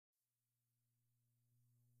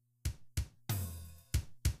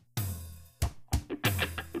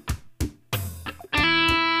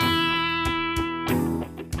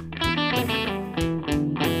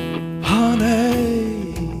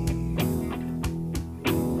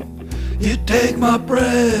You take my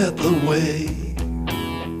breath away.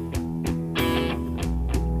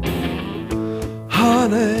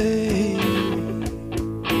 Honey,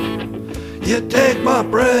 you take my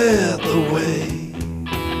breath away.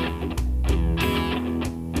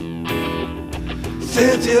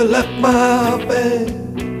 Since you left my bed,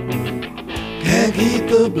 can't keep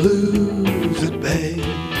the blues at bay.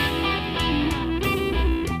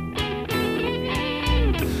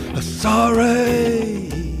 Sorry,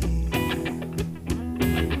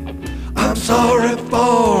 I'm sorry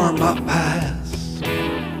for my past.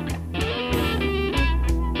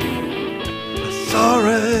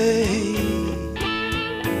 Sorry,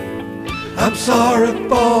 I'm sorry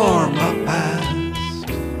for my past.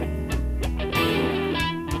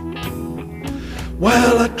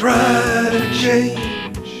 Well, I try to change,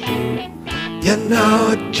 you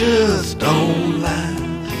know it just don't last.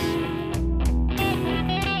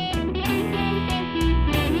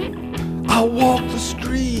 I walk the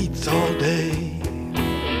streets all day,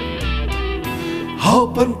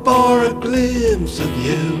 hoping for a glimpse of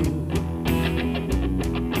you.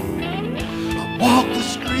 I walk the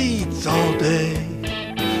streets all day,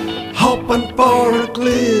 hoping for a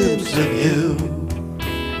glimpse of you.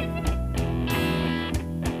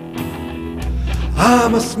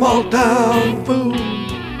 I'm a small town fool,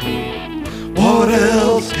 what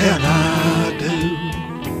else can I do?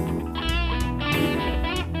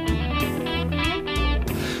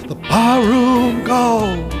 The barroom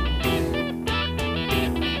calls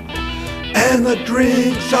and the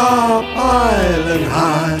drinks are piling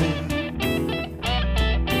high.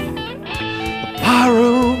 The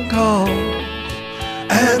barroom calls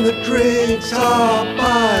and the drinks are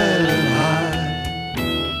piling high.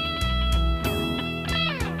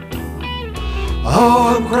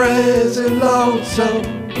 Oh, I'm crazy lonesome,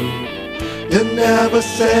 you never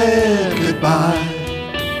said goodbye.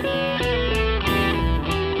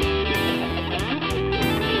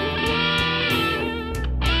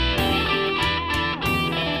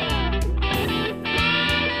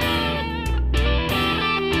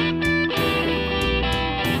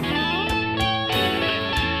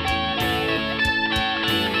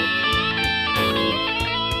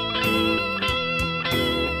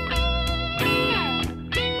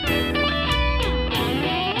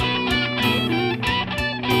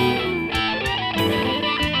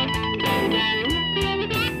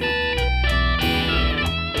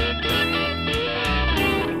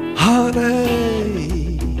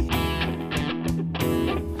 Honey,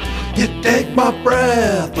 you take my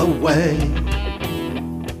breath away.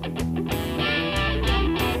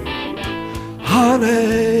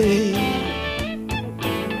 Honey,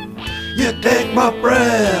 you take my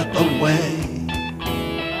breath away.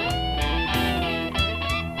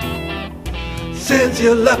 Since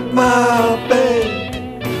you left my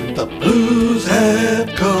bed, the blues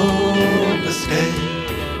have gone.